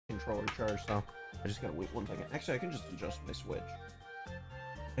controller charged, so I just gotta wait 1 second. Actually, I can just adjust my Switch.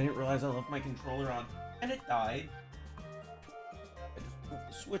 I didn't realize I left my controller on, and it died. I just moved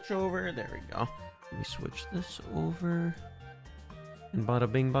the Switch over. There we go. Let me switch this over. And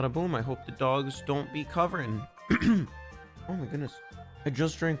bada bing, bada boom. I hope the dogs don't be covering. Oh my goodness. I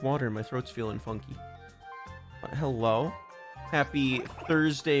just drank water and my throat's feeling funky. Hello. Happy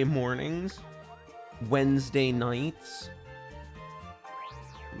Thursday mornings. Wednesday nights.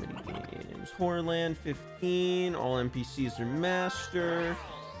 Mini games. Horrorland 15. All NPCs are master.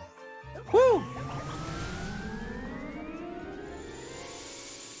 Woo!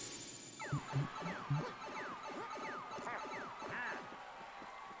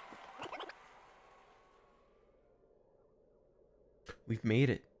 We've made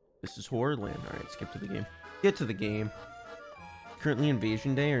it. This is Horrorland. Alright, skip to the game. Get to the game. Currently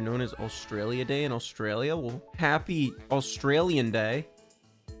Invasion Day, or known as Australia Day in Australia. Well, happy Australian Day.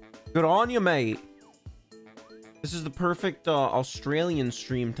 Good on you, mate. This is the perfect Australian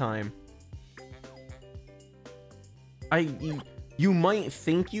stream time. You might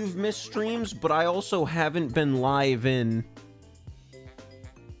think you've missed streams, but I also haven't been live in...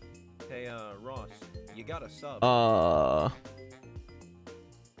 Hey, Ross, you got a sub.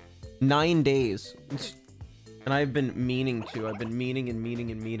 9 days. And I've been meaning to. I've been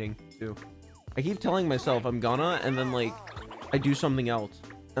meaning to. I keep telling myself I'm gonna, and then, like, I do something else.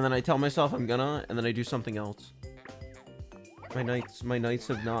 And then I tell myself I'm gonna, and then I do something else. My nights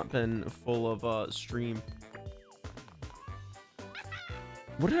have not been full of, stream.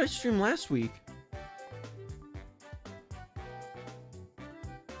 What did I stream last week?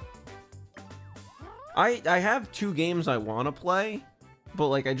 I have 2 games I want to play. But,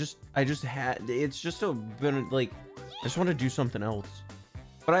 like, I just had, it's just been, like, I just want to do something else.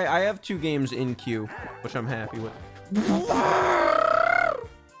 But I have 2 games in queue, which I'm happy with.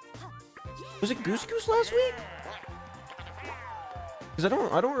 Was it Goose Goose last week? Because I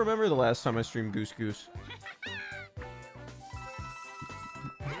don't remember the last time I streamed Goose Goose.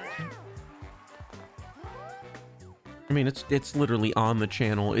 I mean, it's literally on the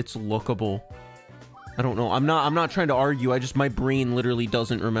channel. It's lookable. I don't know. I'm not trying to argue. My brain literally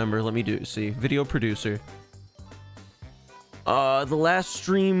doesn't remember. Let me see. Video producer. The last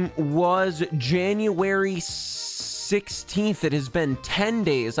stream was January 16th. It has been 10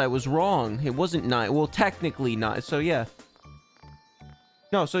 days. I was wrong. It wasn't 9. Well, technically not. So yeah.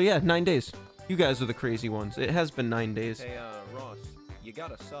 No, so yeah, 9 days. You guys are the crazy ones. It has been 9 days. Hey, Ross, you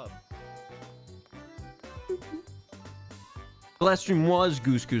got a sub. The last stream was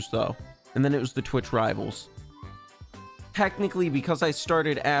Goose Goose though. And then it was the Twitch Rivals. Technically, because I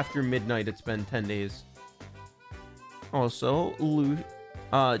started after midnight, it's been 10 days. Also,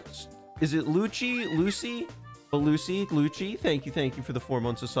 is it Lucci? Lucy? Oh, Lucy? Lucci? Thank you for the 4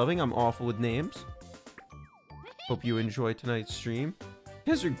 months of subbing. I'm awful with names. Hope you enjoy tonight's stream.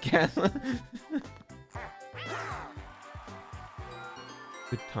 You guys are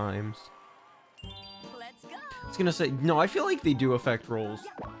good times. Let's go. I was gonna say, no, I feel like they do affect rolls.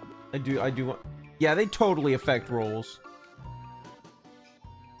 I do. Yeah, they totally affect rolls.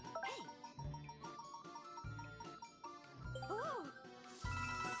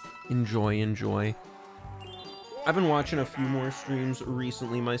 Enjoy. I've been watching a few more streams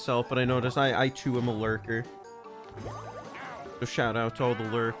recently myself, but I noticed I too am a lurker. So shout out to all the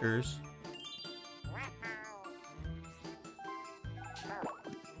lurkers.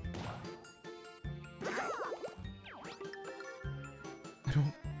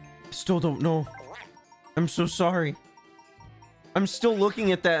 Still don't know. I'm so sorry. I'm still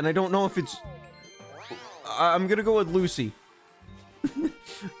looking at that and I don't know if it's... I'm gonna go with Lucy.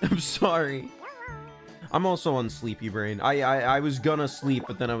 I'm sorry. I'm also on sleepy brain. I was gonna sleep,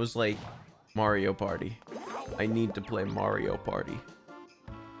 but then I was like, Mario Party. I need to play Mario Party.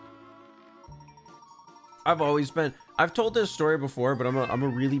 I've told this story before, but I'm a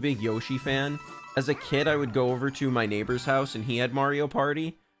really big Yoshi fan. As a kid, I would go over to my neighbor's house and he had Mario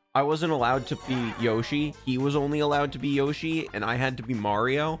Party. I wasn't allowed to be Yoshi. He was only allowed to be Yoshi, and I had to be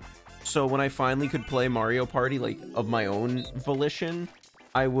Mario. So when I finally could play Mario Party, like, of my own volition,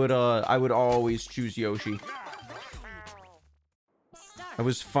 I would always choose Yoshi. I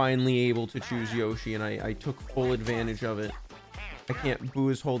was finally able to choose Yoshi, and I took full advantage of it. I can't. Boo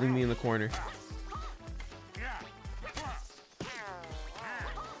is holding me in the corner.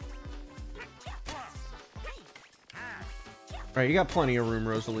 Alright, you got plenty of room,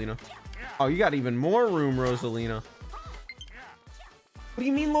 Rosalina. Oh, you got even more room, Rosalina. What do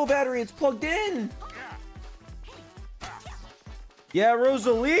you mean low battery? It's plugged in. Yeah,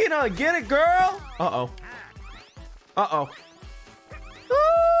 Rosalina, get it, girl. Uh-oh. Uh-oh.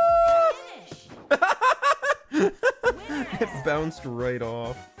 bounced right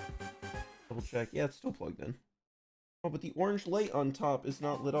off. Double check. Yeah, it's still plugged in. Oh, but the orange light on top is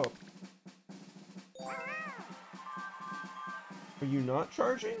not lit up. Are you not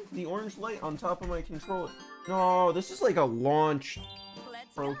charging? The orange light on top of my controller. No, this is like a launch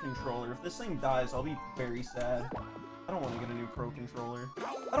Pro controller. If this thing dies, I'll be very sad. I don't want to get a new Pro controller.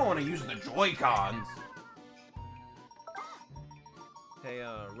 I don't want to use the Joy-Cons. Hey,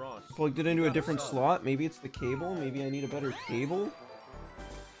 Ross. Plugged it into a different slot. Maybe it's the cable. Maybe I need a better cable.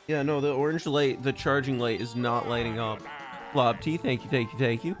 Yeah, no, the orange light, the charging light is not lighting up. Blob T,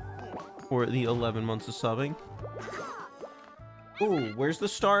 thank you for the 11 months of subbing. Ooh, where's the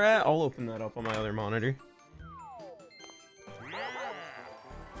star at? I'll open that up on my other monitor.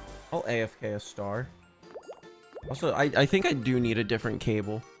 I'll AFK a star. Also, I think I do need a different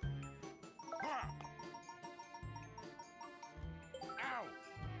cable.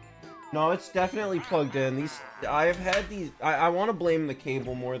 No, it's definitely plugged in. These, I've had these. I want to blame the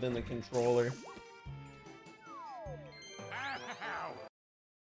cable more than the controller.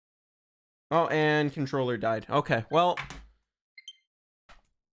 Oh, and controller died. Okay, well.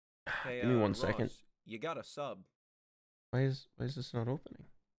 Hey, Give me 1 Ross, second. You got a sub. Why is this not opening?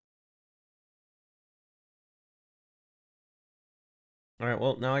 All right,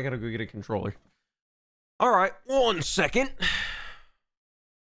 well, now I gotta go get a controller. All right, 1 second.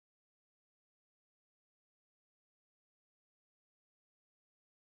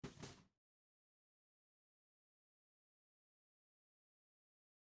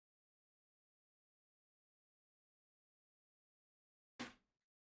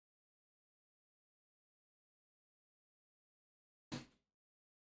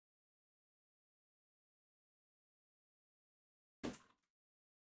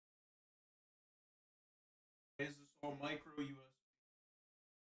 Is this all micro USB?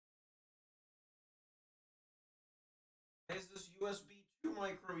 Is this USB to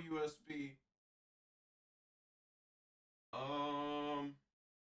micro USB? Uh,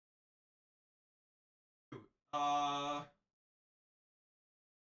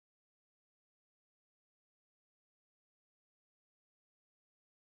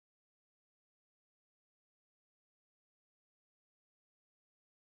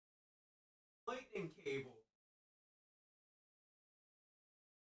 Lightning cable.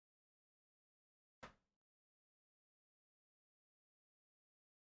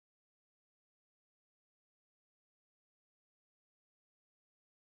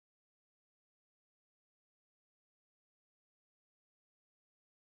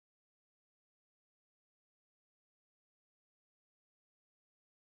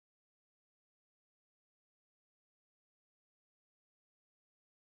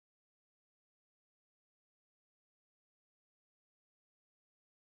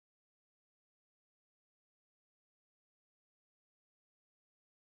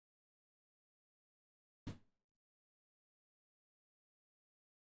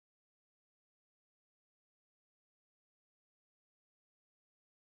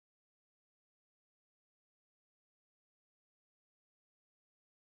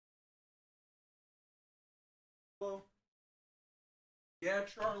 Hello? Yeah,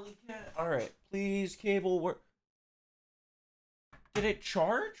 Charlie Cat. All right, please, cable work. Did it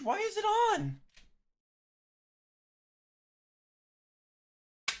charge? Why is it on?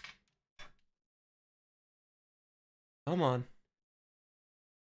 Come on.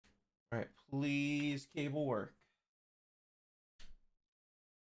 All right, please, cable work.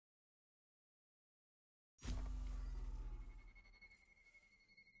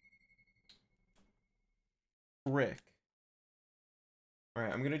 Rick. All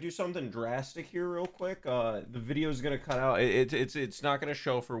right, I'm gonna do something drastic here real quick. The video is gonna cut out. It's not gonna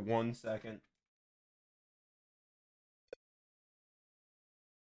show for 1 second.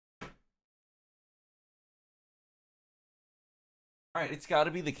 All right, it's got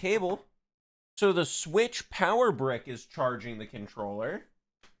to be the cable. So the Switch power brick is charging the controller,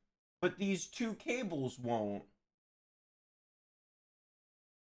 but these two cables won't.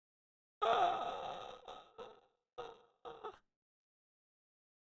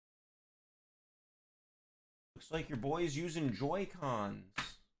 Looks like your boy's using Joy-Cons.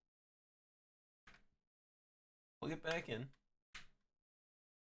 We'll get back in.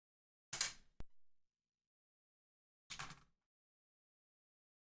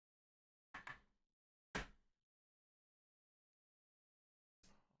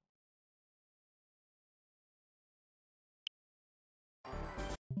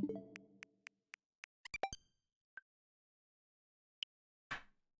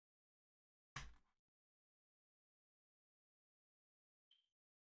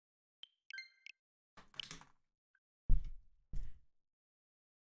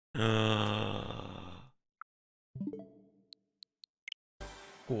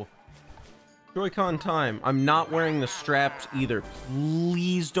 Cool. Joy-Con time. I'm not wearing the straps either.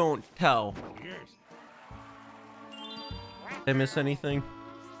 Please don't tell. Did I miss anything?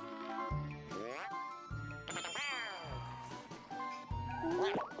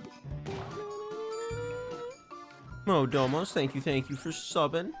 Mo Domos, thank you for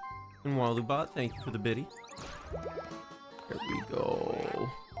subbing. And Walubot, thank you for the biddy. There we go.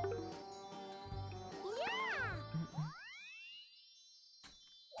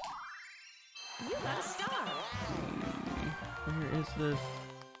 You got a star. Where is this?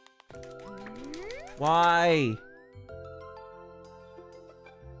 Why?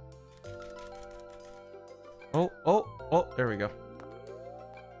 Oh, there we go.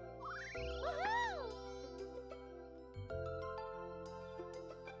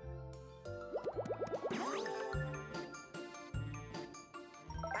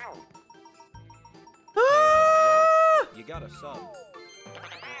 You got a sub.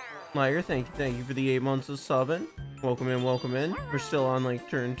 Meyer, thank you for the 8 months of subbing. Welcome in, welcome in. We're still on like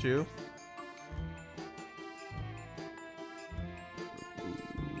turn 2.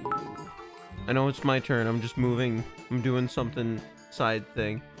 I know it's my turn. I'm just moving. I'm doing something side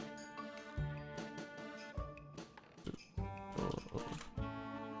thing.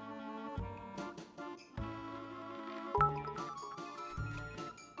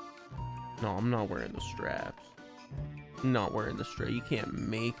 No, I'm not wearing the straps. I'm not wearing the strap. You can't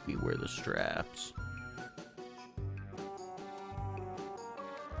make me wear the straps.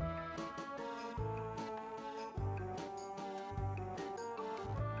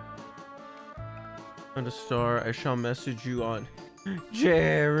 On a star, I shall message you on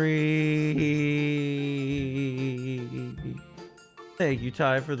Jerry. Thank you,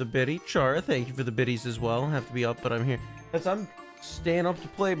 Ty, for the biddy. Chara, thank you for the biddies as well. Have to be up, but I'm here. As I'm staying up to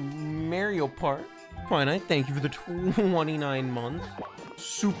play Mario Kart. Twilight, thank you for the 29 months.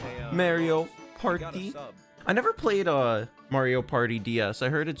 Super Mario Party. I never played Mario Party DS. I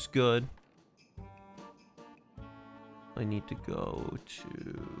heard it's good. I need to go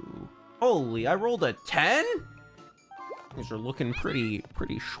to... Holy, I rolled a 10? These are looking pretty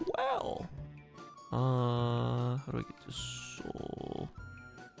swell. How do I get to Soul?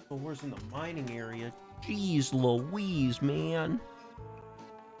 Soul's in the mining area. Jeez Louise, man.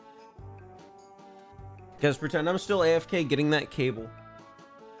 Guys, pretend I'm still AFK getting that cable.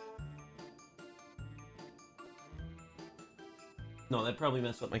 No, that'd probably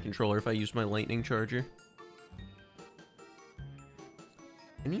mess up my controller if I used my lightning charger.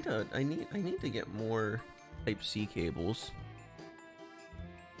 I need to get more Type C cables.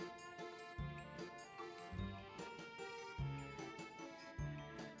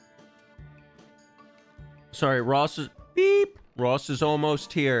 Sorry, Ross is beep. Ross is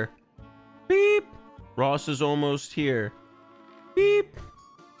almost here. Beep. Ross is almost here. Beep.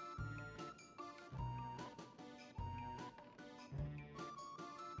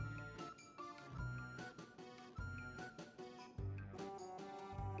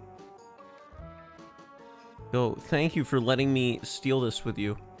 Yo, thank you for letting me steal this with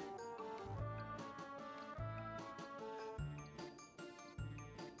you.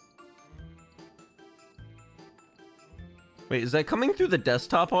 Wait, is that coming through the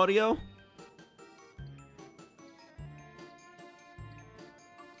desktop audio?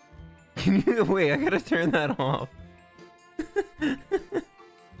 Can you wait? I gotta turn that off.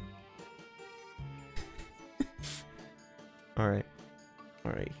 All right,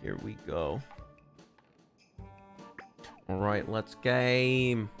 here we go. All right, let's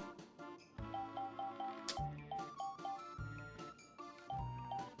game.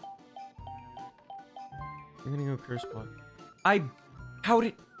 You're gonna go curse block.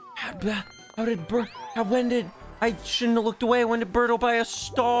 When did I shouldn't have looked away. When did Birdo buy a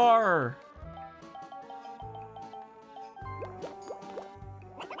star?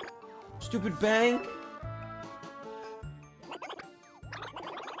 Stupid bank.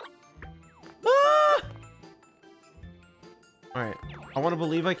 Ah! All right, I want to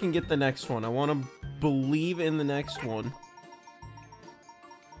believe I can get the next one. I want to believe in the next one.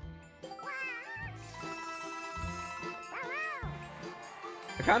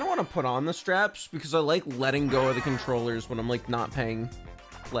 I kind of want to put on the straps because I like letting go of the controllers when I'm like not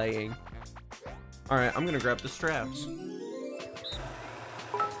playing. All right, I'm gonna grab the straps.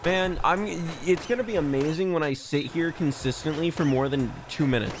 Man, it's gonna be amazing when I sit here consistently for more than 2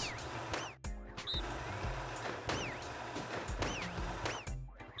 minutes.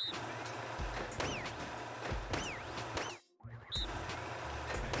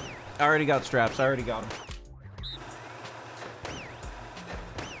 I already got straps. I already got them.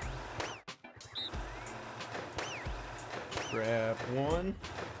 Strap 1.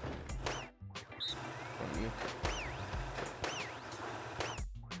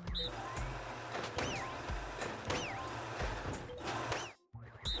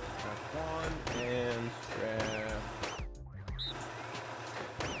 And strap.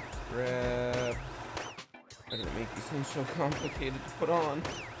 Why did it make these things so complicated to put on?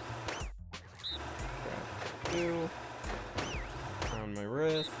 Strap 2. Around my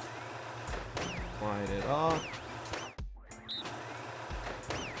wrist. Slide it off.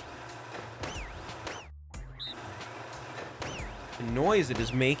 The noise it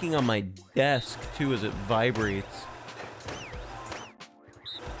is making on my desk too as it vibrates.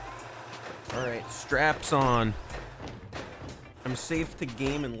 Alright, straps on. I'm safe to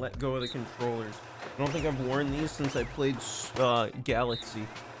game and let go of the controllers. I don't think I've worn these since I played Galaxy.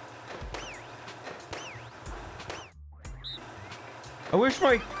 I wish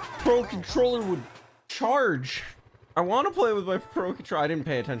my Pro controller would charge. I want to play with my Pro controller. I didn't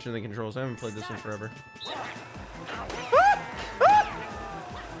pay attention to the controls. I haven't played this in forever.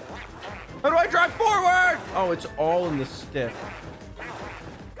 How do I drive forward? Oh, it's all in the stick.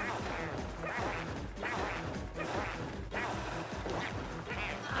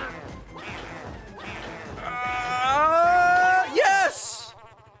 Yes!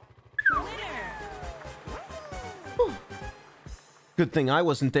 Good thing I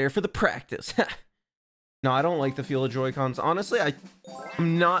wasn't there for the practice. No, I don't like the feel of Joy-Cons. Honestly,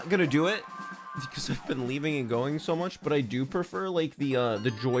 I'm not gonna do it because I've been leaving and going so much, but I do prefer like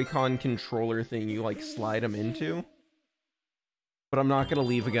the Joy-Con controller thing you like slide them into. But I'm not gonna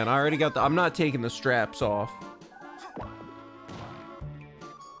leave again. I already got I'm not taking the straps off.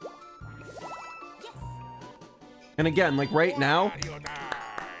 And again, like right now,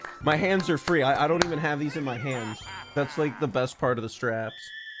 my hands are free. I don't even have these in my hands. That's like the best part of the straps.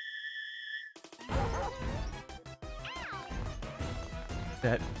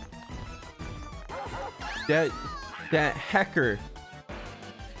 That hecker.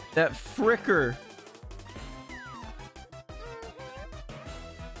 That fricker.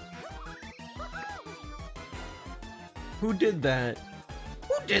 Who did that?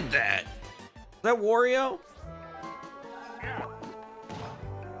 Who did that? Is that Wario?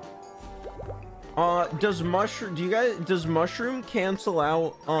 Does Mushroom cancel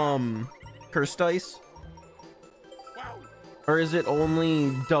out Curse Dice? Or is it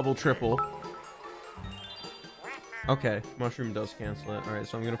only double triple? Okay, Mushroom does cancel it. Alright,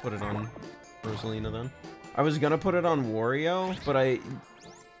 so I'm gonna put it on Rosalina then. I was gonna put it on Wario, but I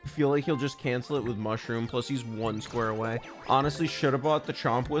feel like he'll just cancel it with Mushroom, plus he's one square away. Honestly, should have bought the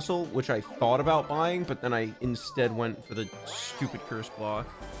Chomp Whistle, which I thought about buying, but then I instead went for the stupid Curse Block.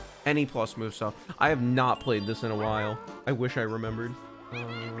 Any plus move stuff. I have not played this in a while. I wish I remembered.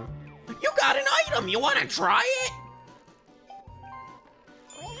 You got an item! You wanna try it?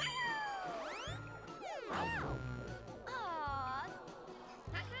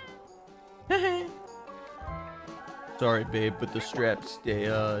 Sorry, babe, but the straps stay,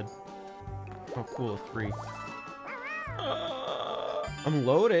 oh, cool, 3. I'm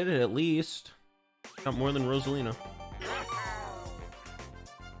loaded, at least. Got more than Rosalina.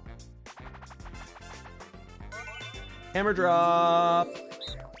 Hammer drop!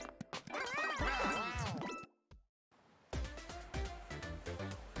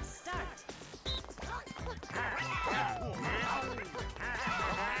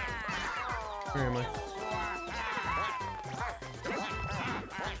 Where am I?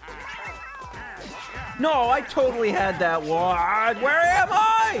 No, I totally had that one. Where am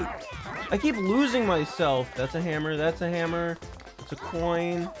I? I keep losing myself. That's a hammer. That's a hammer. That's a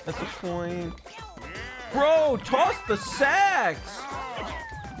coin. That's a coin. Bro, toss the sacks.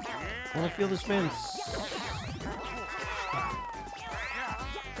 I want to feel this man.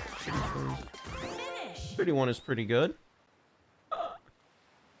 31 is pretty good.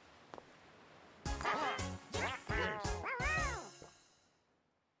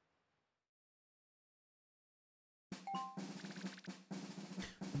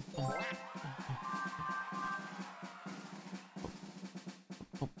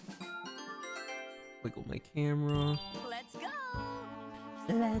 Wiggle my camera. Let's go.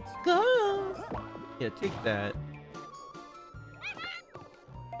 Let's go. Yeah, take that.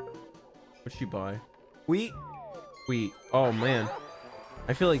 What'd she buy? Wheat? Wheat. Oh, man.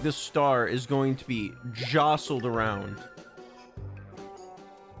 I feel like this star is going to be jostled around.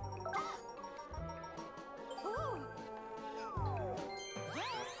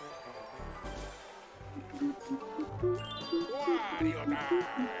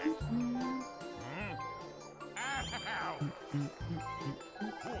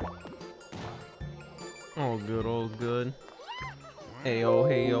 All good, all good. Hey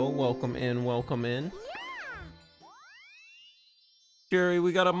yo, welcome in, welcome in. Jerry,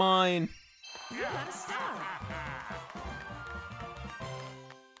 we got a mine. You got a star.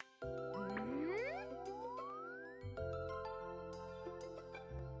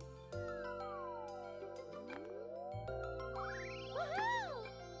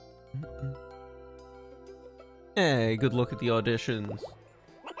 Hey, good look at the auditions.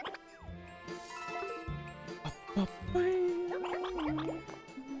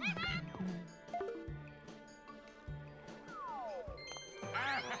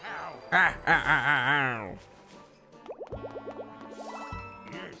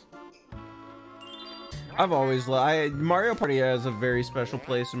 I've always Mario Party has a very special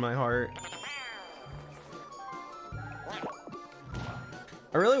place in my heart.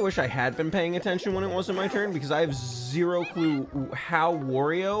 I really wish I had been paying attention when it wasn't my turn, because I have zero clue how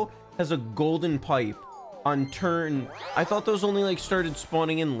Wario has a golden pipe on turn. I thought those only like started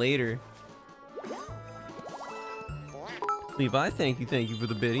spawning in later. Levi, thank you for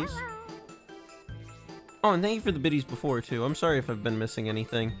the biddies. Oh, and thank you for the biddies before too. I'm sorry if I've been missing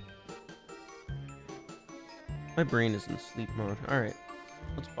anything. My brain is in sleep mode. All right,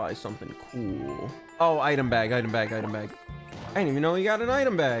 let's buy something cool. Oh, item bag, item bag, item bag. I didn't even know he got an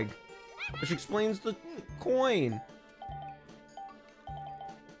item bag, which explains the coin.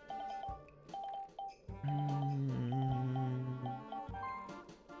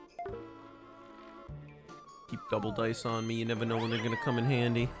 Keep double dice on me. You never know when they're gonna come in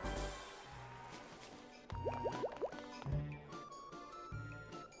handy.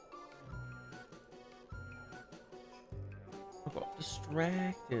 I got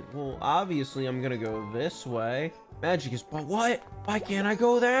distracted. Well, obviously I'm gonna go this way. Magic is, but what? Why can't I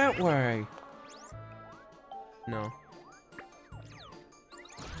go that way? No.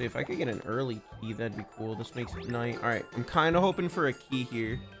 See, if I could get an early key, that'd be cool. This makes it night. All right, I'm kind of hoping for a key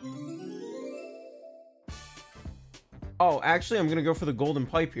here. Oh, actually, I'm gonna go for the golden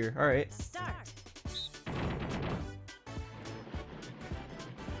pipe here. All right. Start. Finish.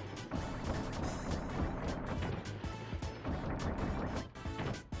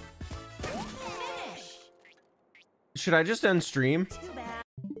 Should I just end stream? Too bad.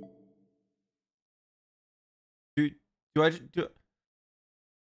 Do I do?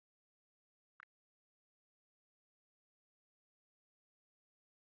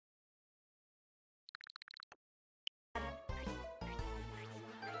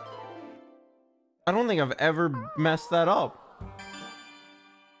 I don't think I've ever messed that up.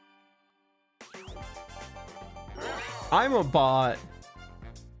 I'm a bot.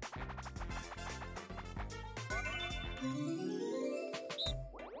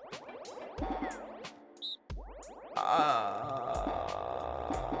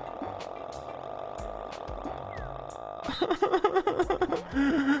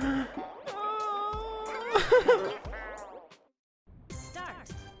 Start.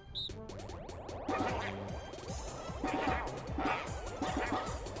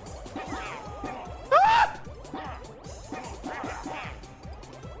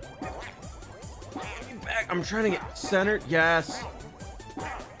 Back. I'm trying to get centered. Yes.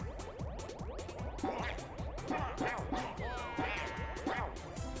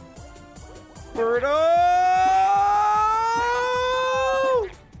 Birdo!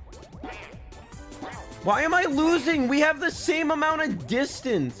 Why am I losing? We have the same amount of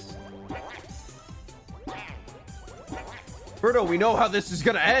distance. Birdo, we know how this is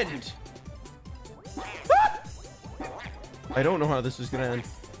gonna end. Ah! I don't know how this is gonna end.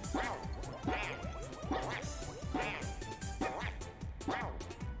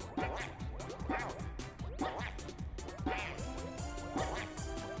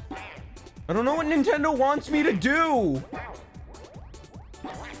 I don't know what Nintendo wants me to do.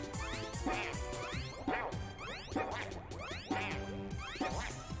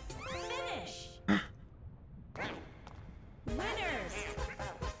 Finish. Winners.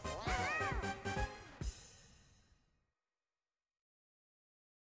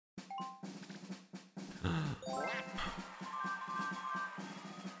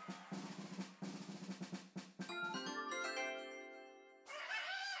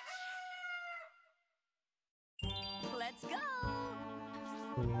 Let's go.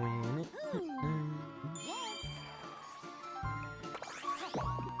 Yes.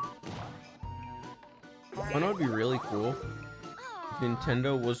 I know it'd be really cool if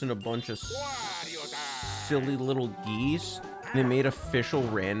Nintendo wasn't a bunch of silly little geese and they made official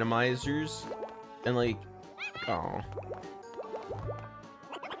randomizers and like, oh.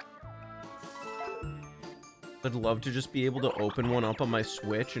 I'd love to just be able to open one up on my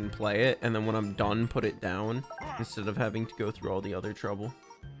Switch and play it, and then when I'm done, put it down. instead of having to go through all the other trouble.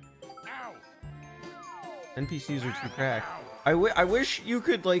 NPCs are too cracked. I wish you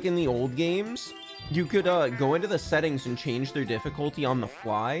could, like in the old games, you could go into the settings and change their difficulty on the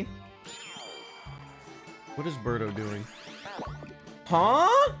fly. What is Birdo doing? Huh?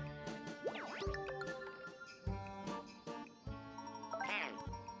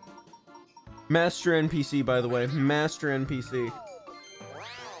 Master NPC, by the way. Master NPC.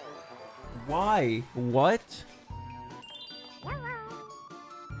 Why? What?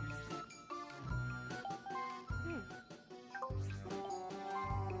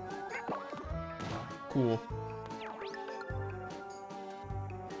 Cool.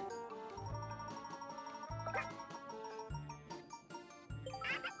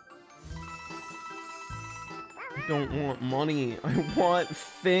 I don't want money. I want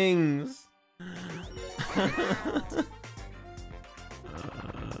things.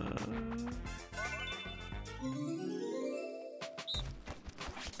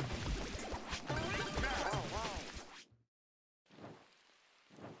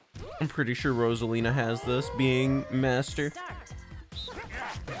 I'm pretty sure Rosalina has this, being master.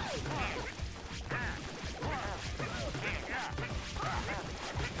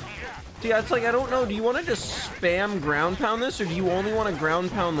 Yeah, it's like, I don't know, do you want to just spam ground pound this, or do you only want to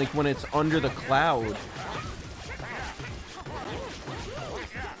ground pound like when it's under the cloud?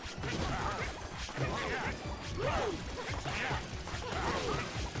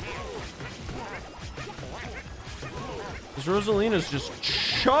 Because Rosalina's just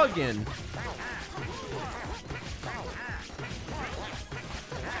chugging.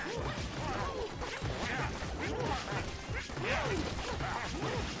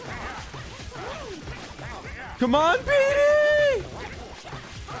 Come on, Petey!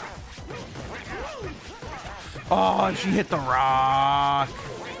 Oh, and she hit the rock.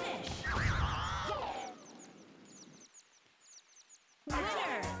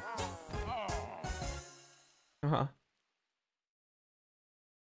 Uh-huh.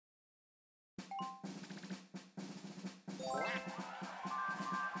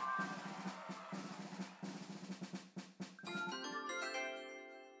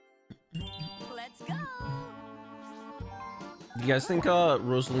 Let's go. Do you guys think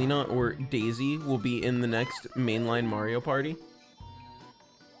Rosalina or Daisy will be in the next mainline Mario Party?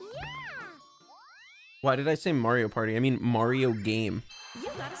 Yeah. Why did I say Mario Party? I mean Mario game. You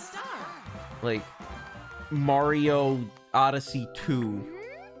got a star. Like Mario Odyssey 2.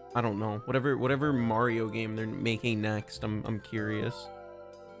 I don't know. Whatever Mario game they're making next. I'm curious.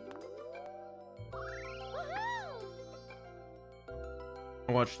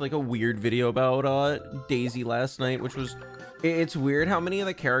 I watched like a weird video about Daisy last night, which was it's weird how many of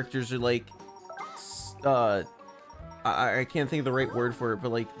the characters are like I can't think of the right word for it,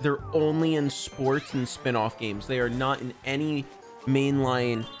 but like they're only in sports and spin-off games. They are not in any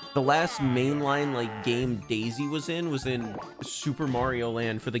mainline. The last mainline like game Daisy was in Super Mario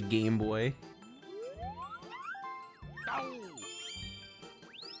Land for the Game Boy.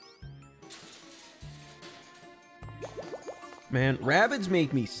 Man, Rabbids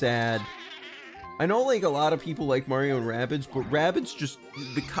make me sad. I know like a lot of people like Mario and Rabbids, but Rabbids just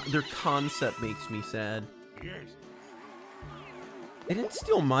their concept makes me sad. They didn't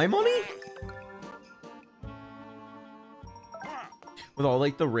steal my money? With all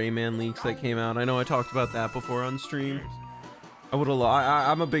like the Rayman leaks that came out. I know I talked about that before on stream.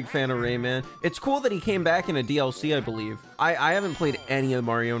 I'm a big fan of Rayman. It's cool that he came back in a DLC, I believe. I haven't played any of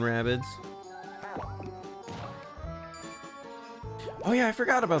Mario and Rabbids. Oh yeah, I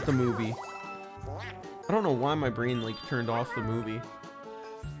forgot about the movie. I don't know why my brain like turned off the movie.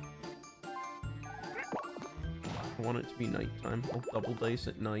 I want it to be nighttime. I'll double dice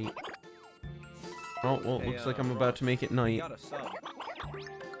at night. Oh, well, it looks like I'm about to make it night.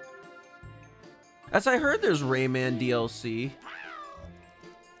 As I heard, there's Rayman DLC.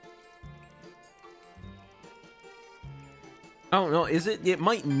 I don't know, is it? It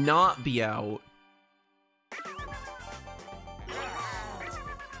might not be out.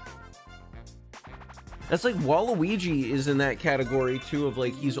 That's like Waluigi is in that category too of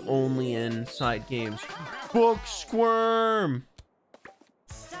like he's only in side games. Book Squirm!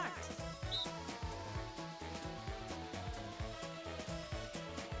 Start.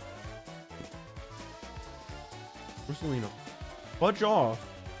 Rosalina. Budge off.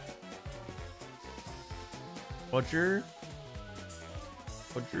 Budger.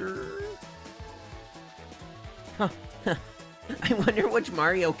 Budger. Huh. I wonder which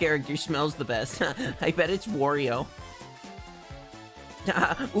Mario character smells the best. I bet it's Wario.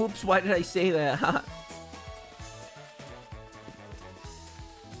 Oops, why did I say that?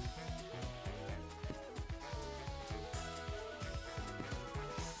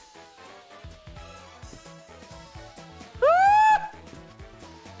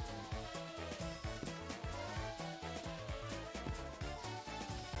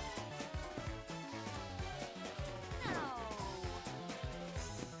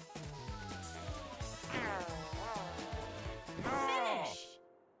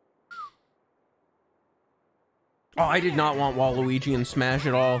 Oh, I did not want Waluigi in Smash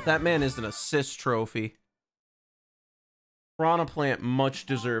at all. That man is an assist trophy. Piranha Plant much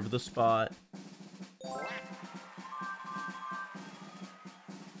deserved the spot.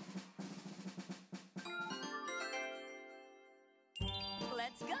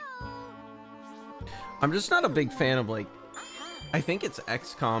 Let's go. I'm just not a big fan of, like, I think it's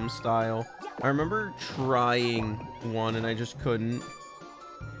XCOM style. I remember trying one and I just couldn't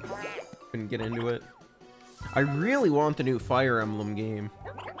get into it. I really want the new Fire Emblem game.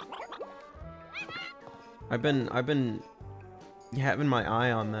 I've been having my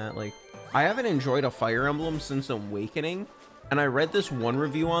eye on that. Like, I haven't enjoyed a Fire Emblem since Awakening, and I read this one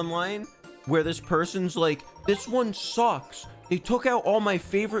review online where this person's like, this one sucks. They took out all my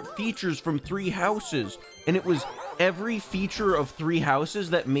favorite features from 3 Houses, and it was every feature of 3 Houses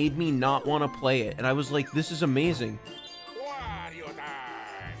that made me not want to play it. And I was like, this is amazing.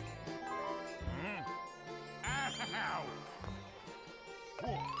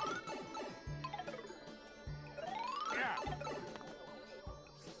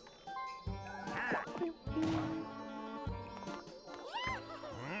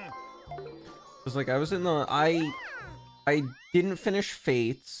 It was like, I was in the, I didn't finish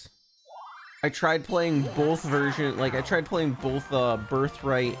Fates. I tried playing both versions, like I tried playing both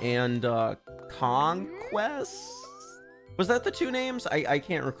Birthright and Conquest. Was that the 2 names? I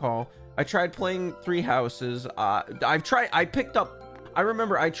can't recall. I tried playing 3 Houses. I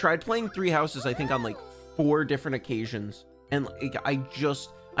remember I tried playing 3 Houses, I think on like 4 different occasions. And like,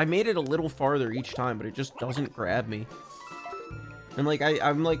 I made it a little farther each time, but it just doesn't grab me. And like,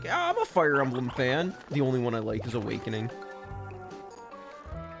 I'm like, oh, I'm a Fire Emblem fan. The only one I like is Awakening.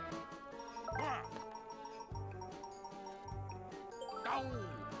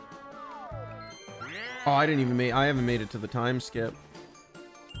 Oh, I haven't made it to the time skip.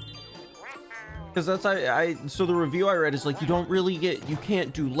 Because that's, so the review I read is like, you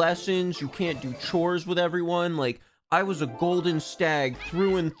can't do lessons, you can't do chores with everyone. Like, I was a golden stag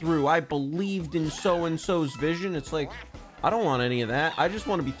through and through. I believed in so-and-so's vision. It's like, I don't want any of that. I just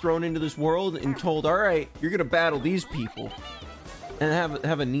want to be thrown into this world and told, all right, you're going to battle these people. And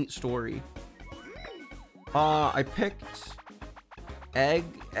have a neat story. I picked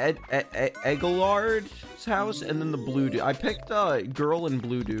Eggelard's house and then the blue dude. I picked girl and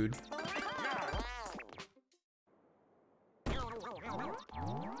blue dude.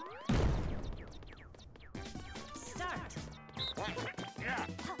 Start.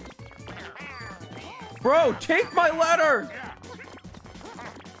 Bro, take my letter!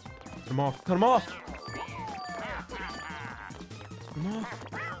 Cut him off, cut him off! Cut him off.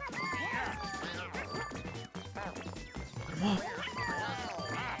 Cut him off.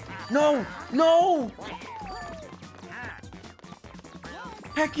 No! No!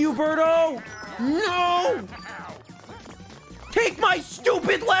 Heck you, Birdo! No! Take my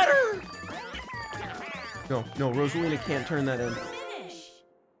stupid letter! No, no, Rosalina can't turn that in. Finish.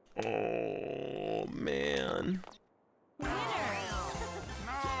 Oh, man.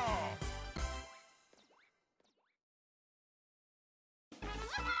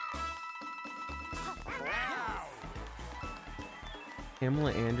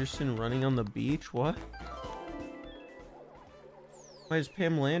 Pamela Anderson running on the beach? What? Why is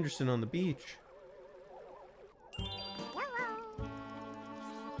Pamela Anderson on the beach?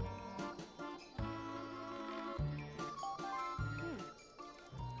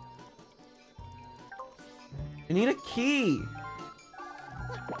 I need a key.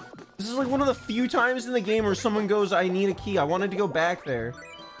 This is like one of the few times in the game where someone goes, I need a key. I wanted to go back there.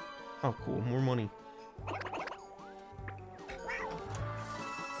 Oh, cool. More money.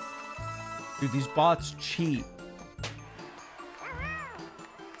 Dude, these bots cheat.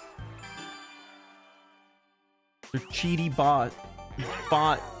 They're cheaty bot.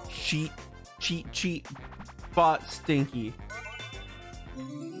 Bot cheat. Cheat. Bot stinky.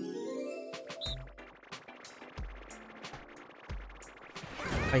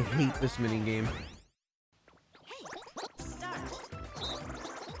 I hate this minigame. Start.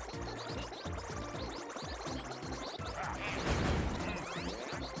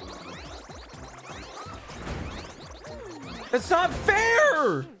 That's not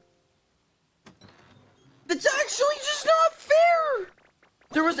fair! That's actually just not fair!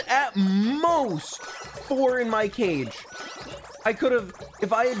 There was at most 4 in my cage. I could have,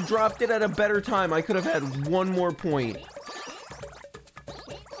 if I had dropped it at a better time, I could have had 1 more point.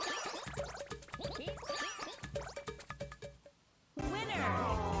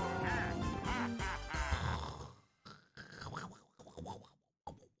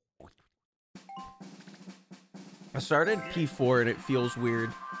 I started P4 and it feels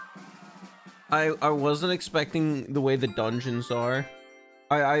weird. I wasn't expecting the way the dungeons are.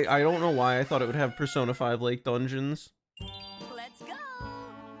 I don't know why I thought it would have Persona 5 like dungeons. Let's go.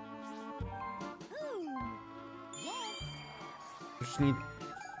 Ooh. Yes. I just need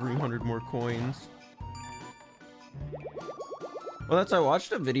 300 more coins. Well, I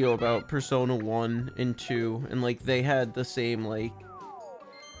watched a video about Persona 1 and 2, and like they had the same like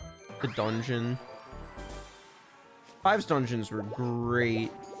the dungeon. 5's dungeons were great.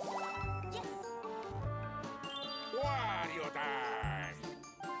 Yes. Wario time!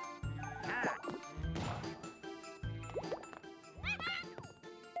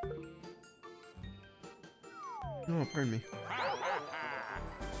 Oh, pardon me.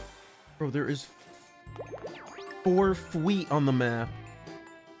 Bro, there is 4 feet on the map.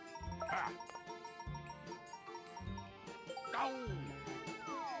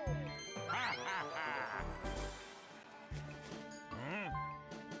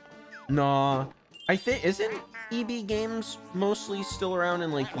 Nah, I think isn't EB Games mostly still around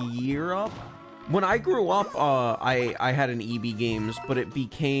in like Europe? When I grew up, I had an EB Games, but it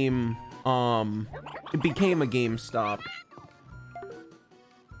became a GameStop.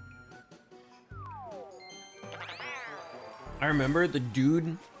 I remember the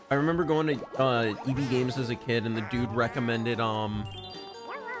dude. I remember going to EB Games as a kid, and the dude recommended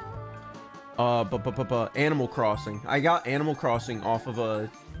Animal Crossing. I got Animal Crossing off of an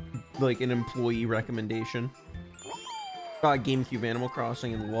employee recommendation. Got GameCube Animal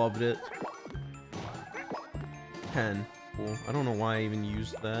Crossing and loved it. 10. Cool. I don't know why I even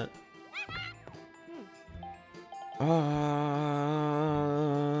used that. I'll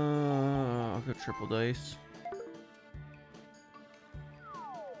go triple dice.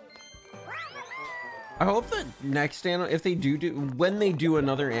 I hope that next if they when they do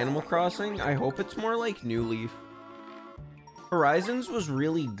another Animal Crossing, I hope it's more like New Leaf. Horizons was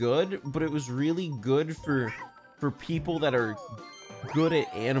really good, but it was really good for people that are good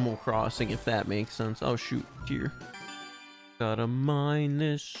at Animal Crossing, if that makes sense. Oh shoot, here. Gotta mine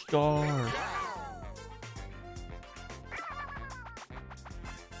this star.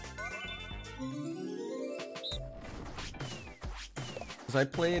 Cause I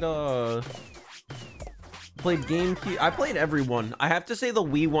played GameCube. I played everyone. I have to say the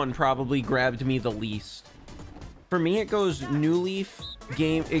Wii one probably grabbed me the least. For me, it goes New Leaf,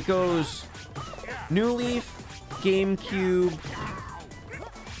 it goes New Leaf, GameCube.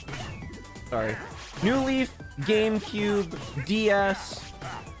 Sorry. New Leaf, GameCube, DS,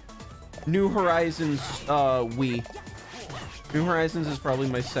 New Horizons, Wii. New Horizons is probably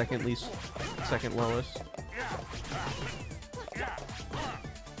my second lowest.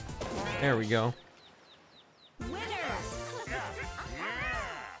 There we go.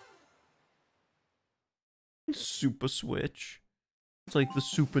 Super Switch. It's like the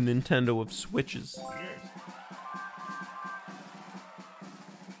Super Nintendo of Switches.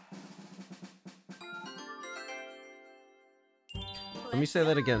 Let me say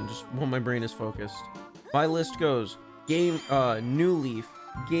that again, just while my brain is focused. My list goes New Leaf,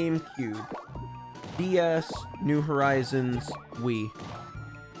 GameCube, DS, New Horizons, Wii.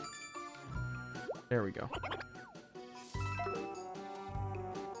 There we go.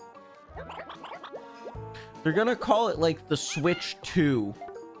 They're gonna call it like the Switch 2,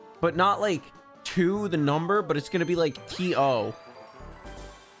 but not like 2 the number, but it's gonna be like TO.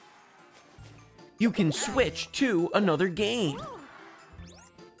 You can switch to another game.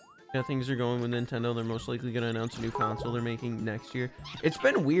 Yeah, things are going with Nintendo. They're most likely gonna announce a new console they're making next year. It's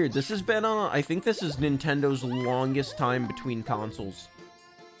been weird. This has been I think this is Nintendo's longest time between consoles.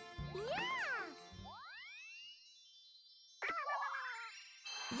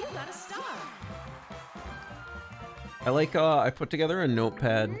 You got a star. I put together a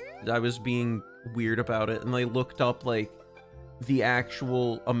notepad. I was being weird about it, and I looked up like the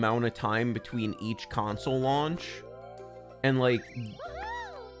actual amount of time between each console launch, and like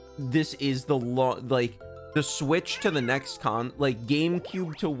this is the the Switch to the next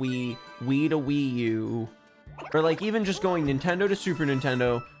GameCube to Wii, Wii to Wii U, or like even just going Nintendo to Super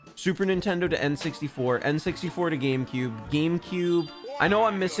Nintendo, Super Nintendo to N64, N64 to GameCube, GameCube. I know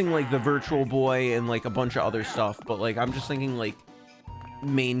I'm missing like the Virtual Boy and like a bunch of other stuff, but like I'm just thinking like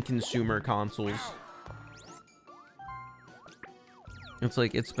main consumer consoles. It's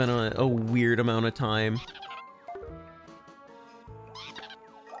like it's been a weird amount of time.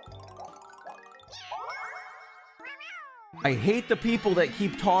 I hate the people that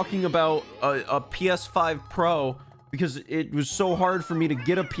keep talking about a PS5 Pro because it was so hard for me to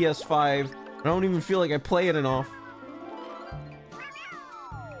get a PS5. I don't even feel like I play it enough.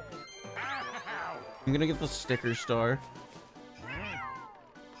 I'm gonna get the sticker star.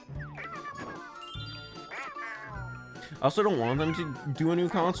 I also don't want them to do a new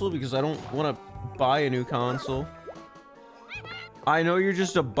console because I don't want to buy a new console. I know you're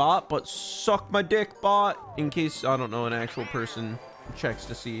just a bot, but suck my dick, bot. In case, I don't know, an actual person checks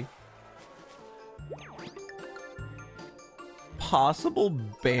to see. Possible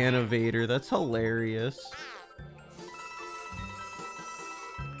ban evader. That's hilarious.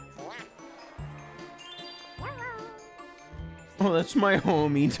 Oh, that's my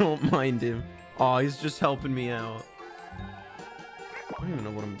homie. Don't mind him. Oh, he's just helping me out. I don't even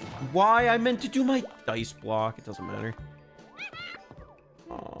know what I'm... Why I meant to do my dice block. It doesn't matter.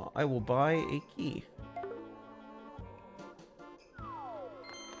 I will buy a key.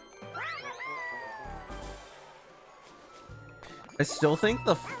 I still think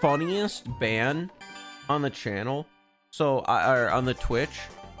the funniest ban on the channel, or on the Twitch,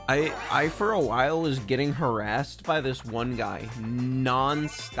 I for a while was getting harassed by this one guy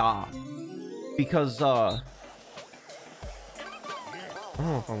non-stop because I don't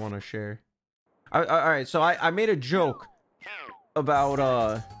know if I want to share. All right, so I made a joke about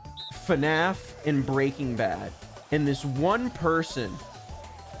FNAF and Breaking Bad, and this one person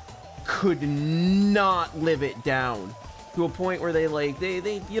could not live it down to a point where they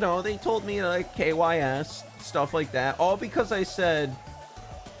you know, they told me like KYS, stuff like that, all because I said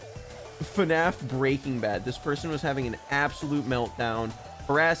FNAF Breaking Bad. This person was having an absolute meltdown,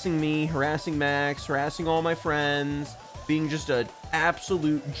 harassing me, harassing Max, harassing all my friends, being just an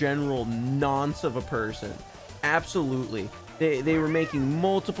absolute general nonce of a person. Absolutely. They were making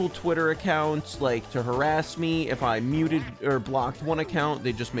multiple Twitter accounts, like, to harass me. If I muted or blocked one account,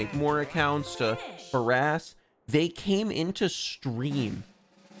 they just make more accounts to harass. They came into stream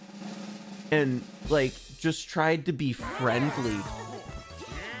and, like, just tried to be friendly.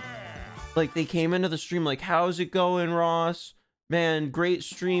 Like, they came into the stream like, how's it going, Ross? Man, great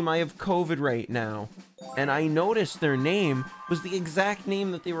stream. I have COVID right now. And I noticed their name was the exact name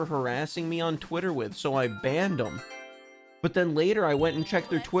that they were harassing me on Twitter with, so I banned them. But then later I went and checked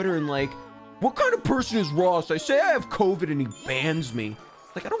their Twitter and like, what kind of person is Ross? I say I have COVID and he bans me.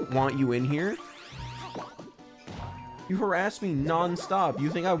 Like, I don't want you in here. You harass me non-stop. You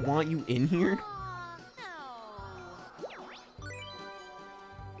think I want you in here?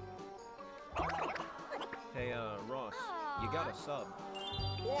 Hey, Ross, you got a sub.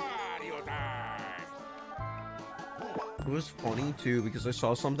 Wario time! It was funny too because I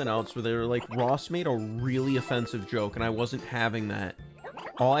saw something else where they were like, Ross made a really offensive joke and I wasn't having that.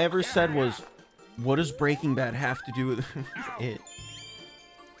 All I ever said was, what does Breaking Bad have to do with it?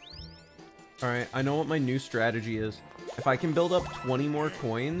 Alright, I know what my new strategy is. If I can build up 20 more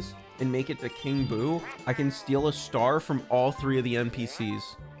coins and make it to King Boo, I can steal a star from all 3 of the NPCs.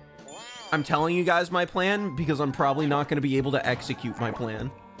 I'm telling you guys my plan because I'm probably not going to be able to execute my plan.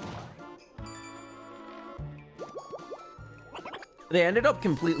 They ended up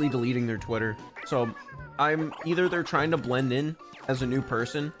completely deleting their Twitter. So either they're trying to blend in as a new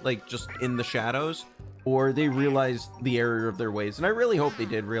person, like just in the shadows, or they realized the error of their ways. And I really hope they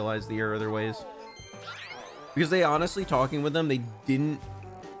did realize the error of their ways. Because they honestly, talking with them, they didn't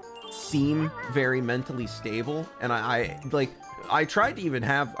seem very mentally stable. And I tried to even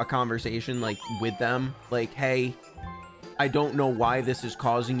have a conversation like with them, like, hey, I don't know why this is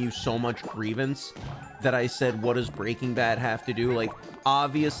causing you so much grievance that I said, what does Breaking Bad have to do? Like,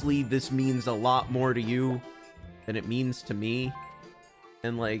 obviously this means a lot more to you than it means to me.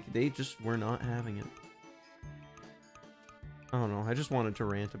 And like, they just were not having it. I don't know. I just wanted to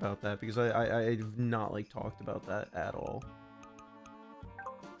rant about that because I've not like talked about that at all.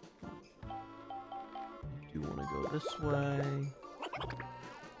 I do want to go this way.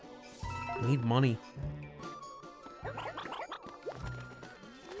 I need money.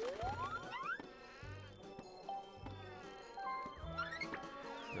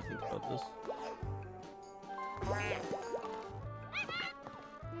 Think about this.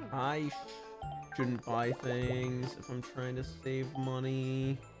 I shouldn't buy things if I'm trying to save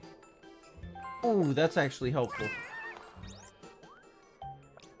money. Oh, that's actually helpful.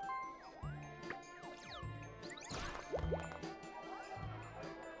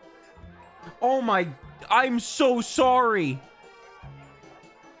 Oh my, I'm so sorry.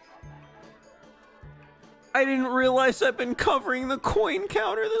 I didn't realize I've been covering the coin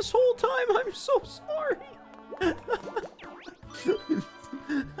counter this whole time. I'm so sorry.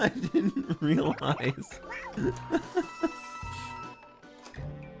 I didn't realize.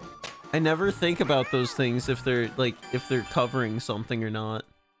 I never think about those things if they're covering something or not.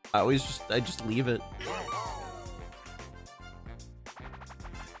 I just leave it.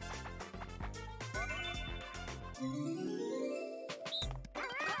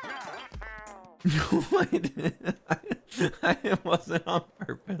 No, I didn't. It wasn't on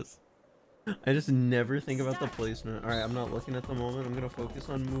purpose. I just never think about the placement. All right, I'm not looking at the moment. I'm gonna focus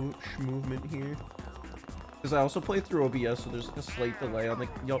on movement here, because I also play through OBS, so there's like a slight delay on the.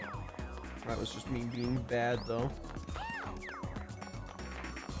 Yup, that was just me being bad though.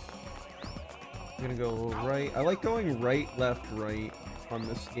 I'm gonna go right. I like going right, left, right on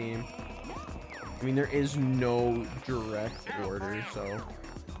this game. I mean, there is no direct order, so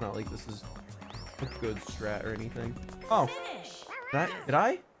it's not like this is a good strat or anything. Oh, did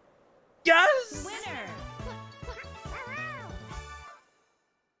I? Yes! Winner.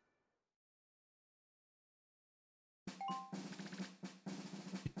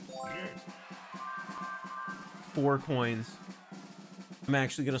 4 coins. I'm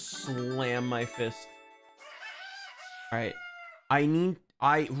actually gonna slam my fist. All right, I need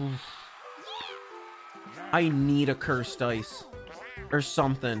a cursed dice or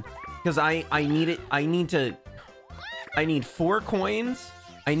something, because I need 4 coins.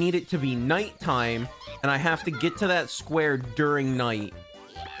 I need it to be nighttime, and I have to get to that square during night.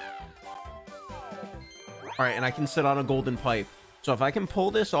 All right, and I can sit on a golden pipe. So if I can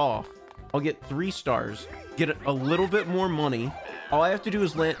pull this off, I'll get 3 stars, get a little bit more money. All I have to do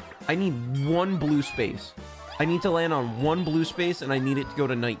is land. I need 1 blue space. I need to land on 1 blue space, and I need it to go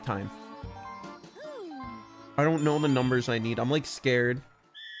to nighttime. I don't know the numbers I need. I'm like scared.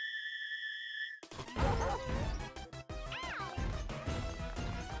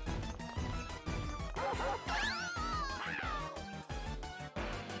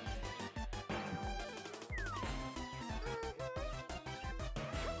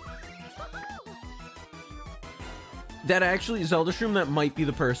 That actually, Zelda Shroom, that might be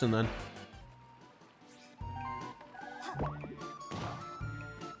the person then.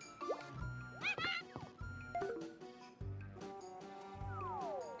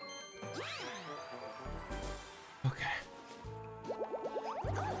 Okay.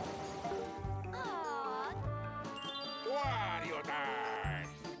 Wario time!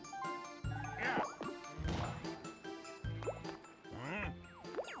 Yeah.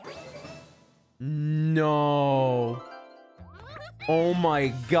 No. Oh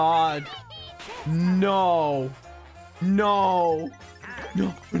my god. No. No.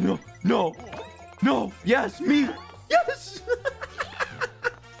 No, no, no. No. Yes, me. Yes.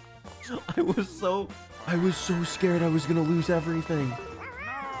 I was so scared I was gonna lose everything.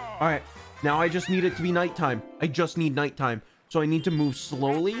 All right, now I just need it to be nighttime. I just need nighttime. So I need to move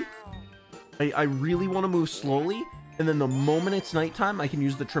slowly. I really want to move slowly. And then the moment it's nighttime, I can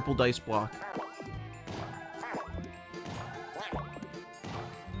use the triple dice block.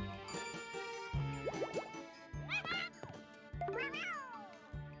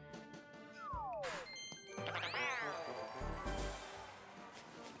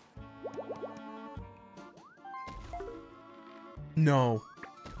 No.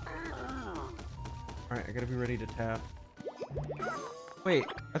 Alright, I gotta be ready to tap. Wait,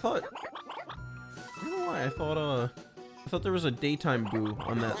 I don't know why, I thought there was a daytime boo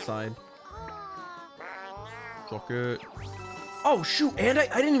on that side. Chuck it. Oh shoot, and I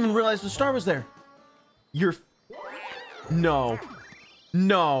didn't even realize the star was there. No.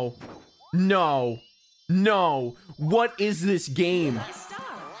 No. No. No. What is this game?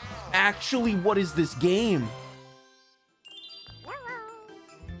 Actually, what is this game?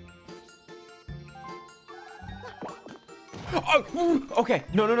 Oh, okay.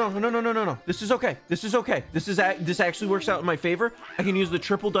 No. This is okay. This is okay. This actually works out in my favor. I can use the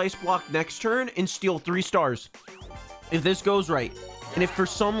triple dice block next turn and steal 3 stars. If this goes right. And if for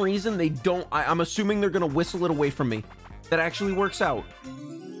some reason they don't, I'm assuming they're going to whistle it away from me. That actually works out.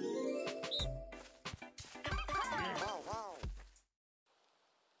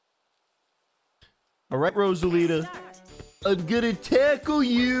 All right, Rosalita. I'm going to tackle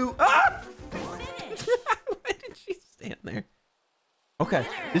you. Ah! Why did she stand there? Okay,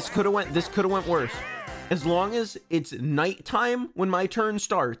 this could have went worse. As long as it's nighttime when my turn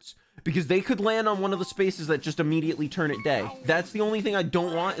starts, because they could land on one of the spaces that just immediately turn it day. That's the only thing I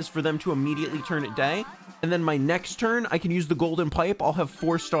don't want, is for them to immediately turn it day. And then my next turn, I can use the golden pipe. I'll have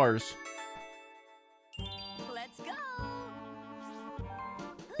 4 stars. Let's go.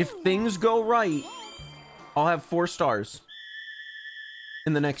 If things go right, I'll have 4 stars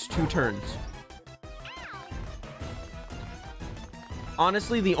in the next 2 turns.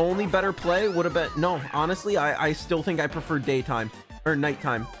 Honestly, the only better play would have been... No, honestly, I still think I prefer daytime. Or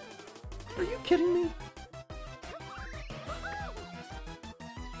nighttime. Are you kidding me?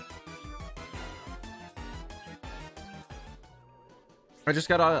 I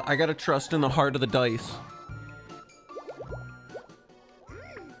gotta trust in the heart of the dice.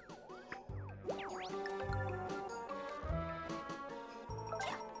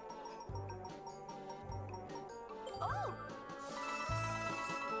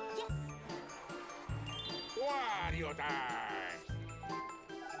 Wario time!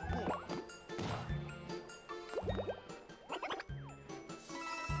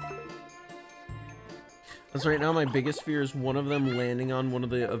 That's right now my biggest fear is one of them landing on one of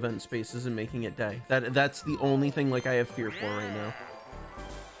the event spaces and making it day. That's the only thing like I have fear for right now.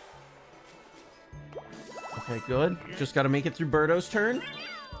 Okay, good. Just got to make it through Birdo's turn.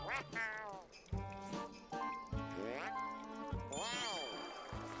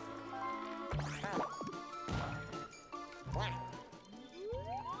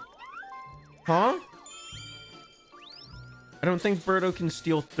 Huh? I don't think Birdo can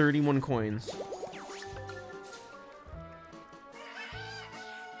steal 31 coins.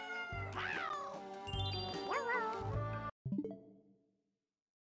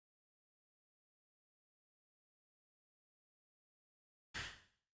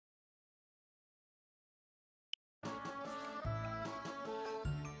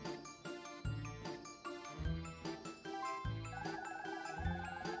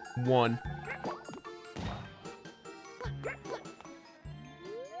 One.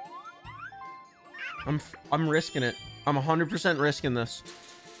 I'm risking it. I'm 100% risking this.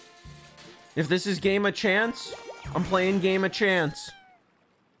 If this is game of chance, I'm playing game of chance.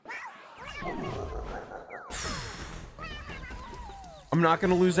 I'm not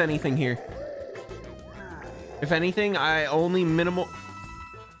gonna lose anything here. If anything, I only minimal.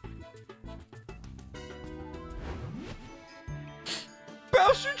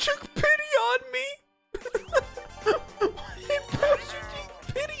 Bowser took pity on me. Why did Bowser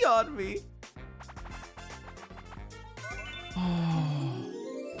take pity on me?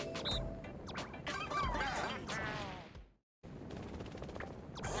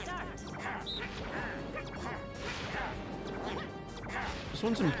 This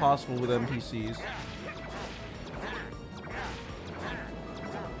one's impossible with NPCs.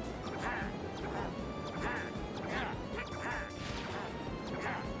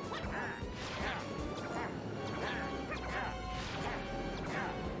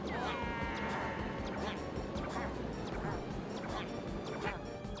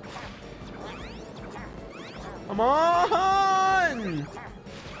 Come on!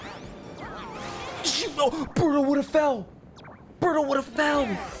 Oh, Birdo would have fell! Birdo would have fell!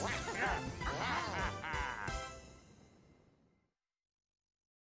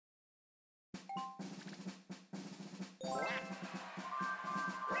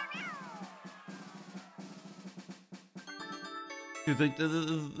 Dude,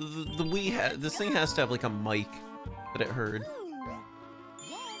 the Wii this thing has to have like a mic that it heard.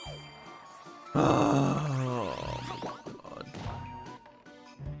 Oh my god.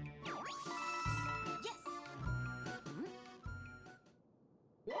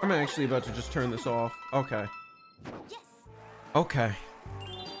 I'm actually about to just turn this off. Okay. Okay.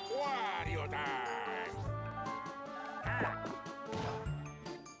 Wario time!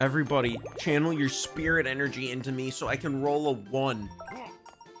 Everybody, channel your spirit energy into me so I can roll a 1.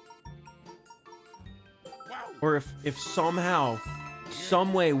 Or if somehow,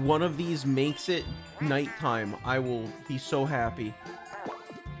 some way one of these makes it nighttime, I will be so happy.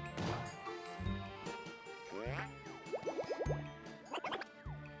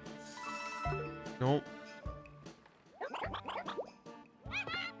 Nope.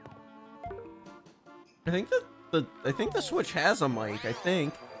 I think the Switch has a mic, I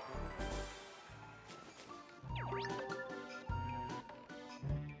think.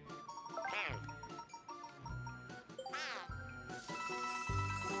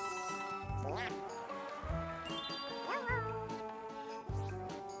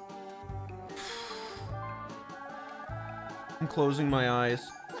 I'm closing my eyes.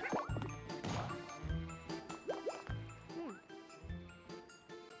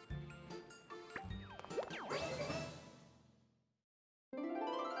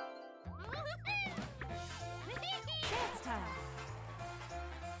 Dance time.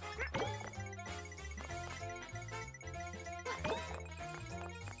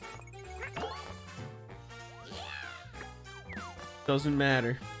 Doesn't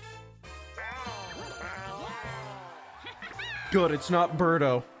matter. Good, it's not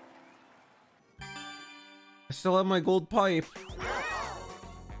Birdo. I still have my gold pipe.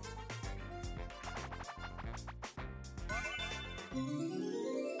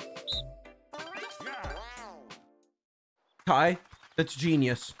 Ty, that's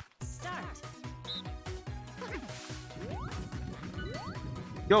genius. Start.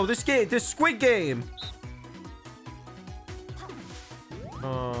 Yo, this Squid Game.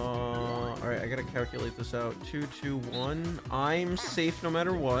 Alright, I gotta calculate this out. 2, 2, 1. I'm safe no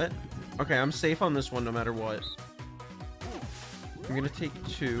matter what. Okay, I'm safe on this one no matter what. I'm gonna take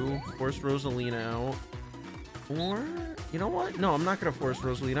 2. Force Rosalina out. Or, you know what? No, I'm not gonna force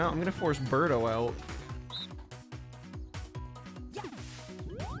Rosalina out. I'm gonna force Birdo out.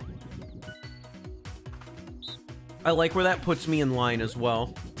 I like where that puts me in line as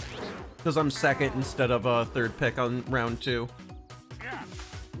well. Because I'm second instead of a third pick on round 2.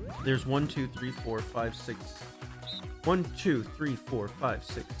 There's 1, 2, 3, 4, 5, 6. 1, 2, 3, 4, 5,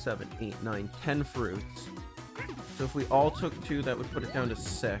 6, 7, 8, 9, 10 fruits. So if we all took 2, that would put it down to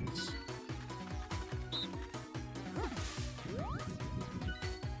 6.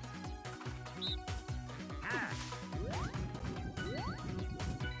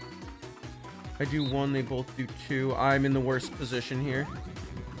 I do 1, they both do 2. I'm in the worst position here.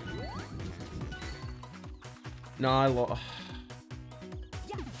 No, I lost.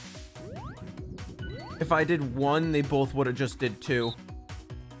 If I did 1, they both would have just did 2.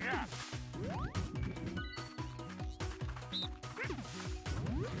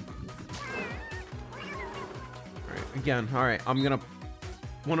 Alright, again, alright, I'm gonna...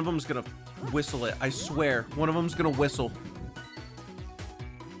 One of them's gonna whistle it, I swear. One of them's gonna whistle.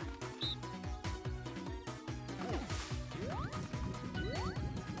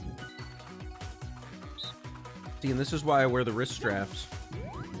 See, and this is why I wear the wrist straps.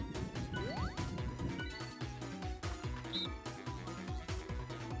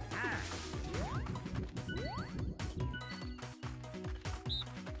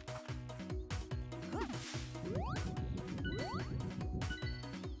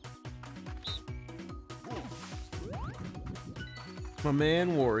 My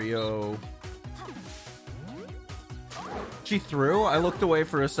man, Wario. She threw? I looked away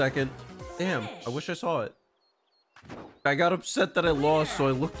for a second. Damn, I wish I saw it. I got upset that I lost, so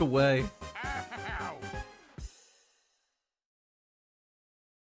I looked away.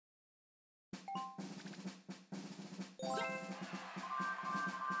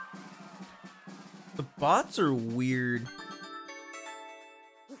 The bots are weird.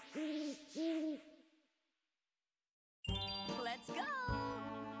 Let's go.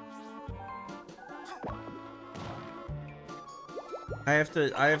 I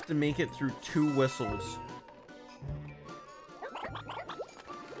have to make it through 2 whistles.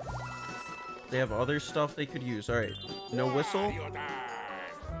 They have other stuff they could use. All right, no whistle.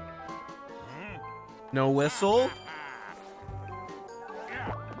 No whistle.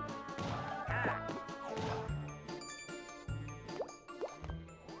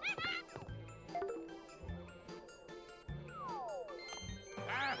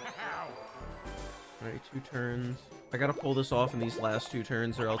 All right, 2 turns. I gotta pull this off in these last 2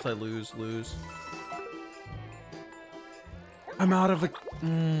 turns, or else I lose. I'm out of a...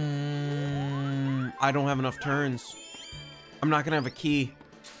 I don't have enough turns. I'm not gonna have a key.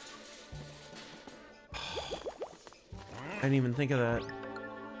 I didn't even think of that.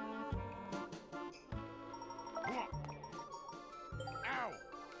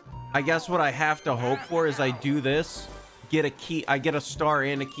 I guess what I have to hope for is I do this, get a key. I get a star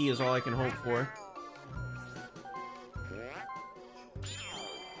and a key is all I can hope for.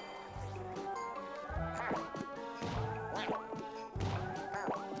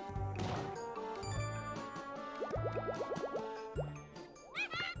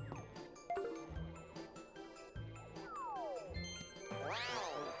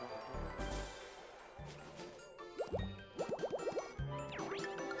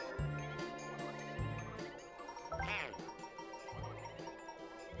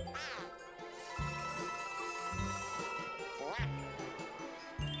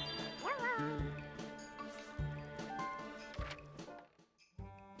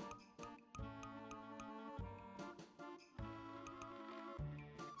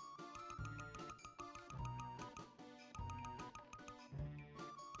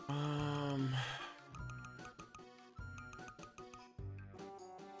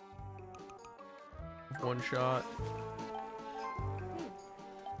 One shot.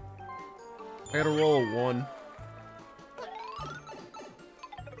 I gotta roll a 1.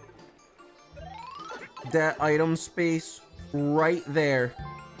 That item space right there.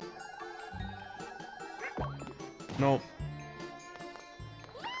 Nope.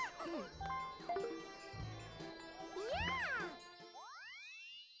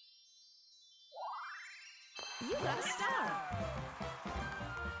 You got a star.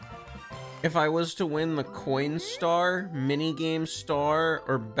 If I was to win the coin star, minigame star,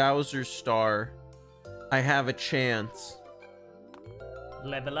 or Bowser star, I have a chance.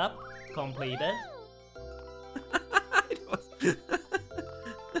 Level up completed.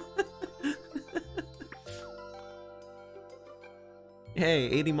 Hey,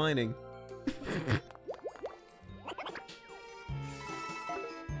 80 mining.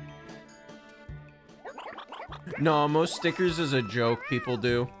 No, most stickers is a joke people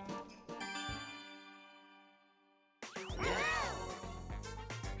do.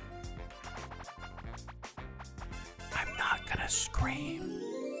 I'm not gonna scream.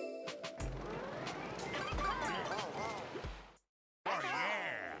 Oh,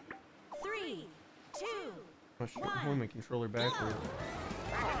 yeah. 3, 2, Oh shit, I'm holding my controller backwards.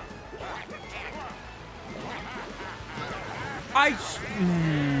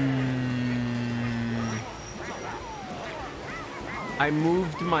 I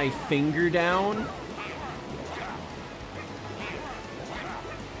moved my finger down.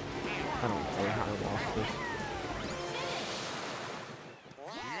 I don't know how I lost this.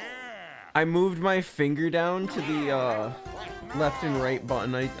 I moved my finger down to the left and right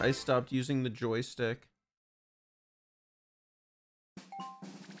button. I stopped using the joystick.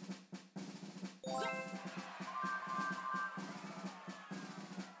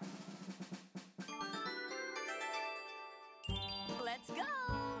 let's go.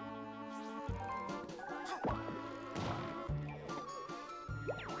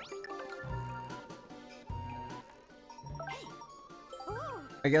 Ooh.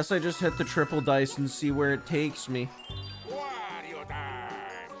 I guess I just hit the triple dice and see where it takes me. Wario time.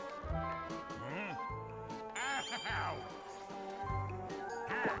 Hmm? Ow.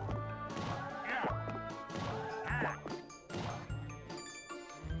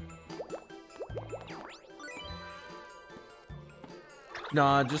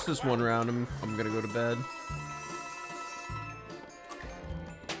 Nah, just this one round. I'm gonna go to bed.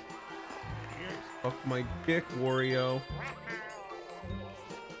 Fuck my dick, Wario.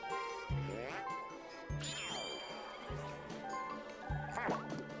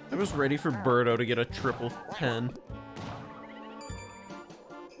 I was ready for Birdo to get a triple 10.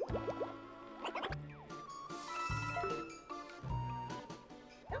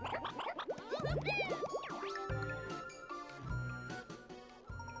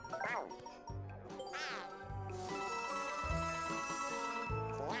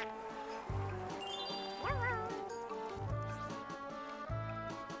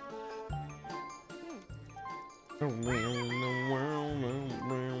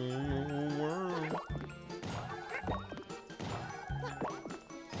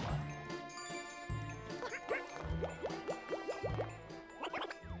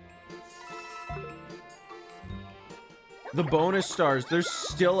 The bonus stars, there's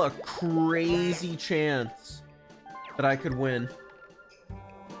still a crazy chance that I could win.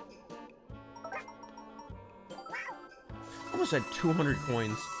 Almost had 200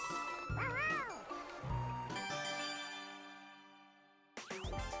 coins.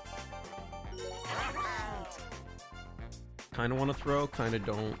 Kinda wanna throw, kinda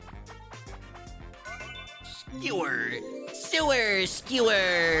don't. Skewer! Sewer!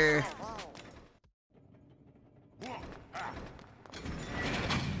 Skewer!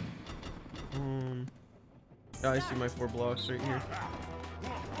 Yeah, I see my 4 blocks right here.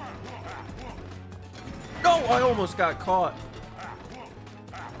 No, I almost got caught.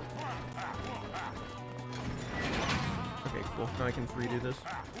 Okay, cool. Now I can free do this.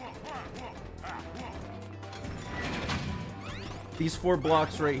 These 4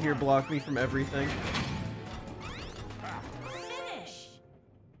 blocks right here block me from everything. Finish.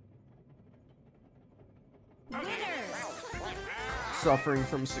 Winners. Suffering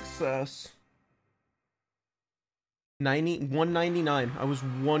from success. 199. I was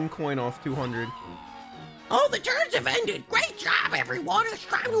 1 coin off 200. Oh, the turns have ended! Great job, everyone! It's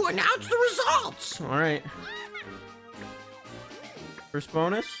time to announce the results! Alright. First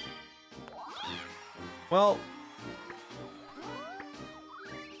bonus? Well.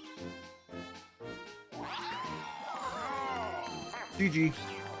 GG.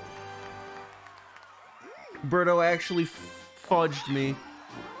 Birdo actually fudged me.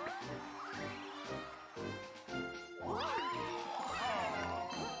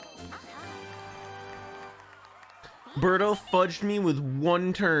 Birdo fudged me with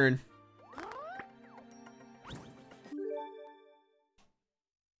 1 turn.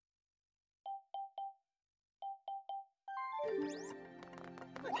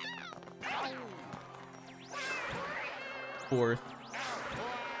 Fourth.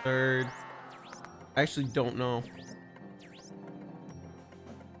 Third. I actually don't know.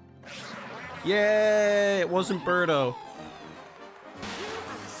 Yay! It wasn't Birdo.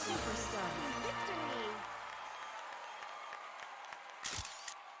 SuperStar victory.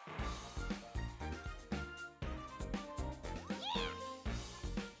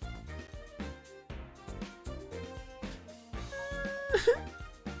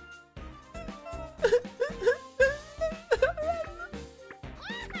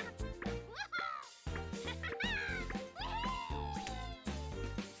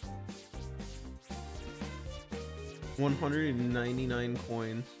 199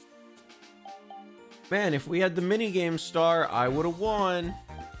 coins. Man, if we had the minigame star, I would have won.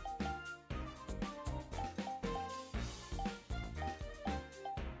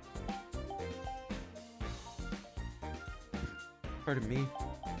 Pardon me.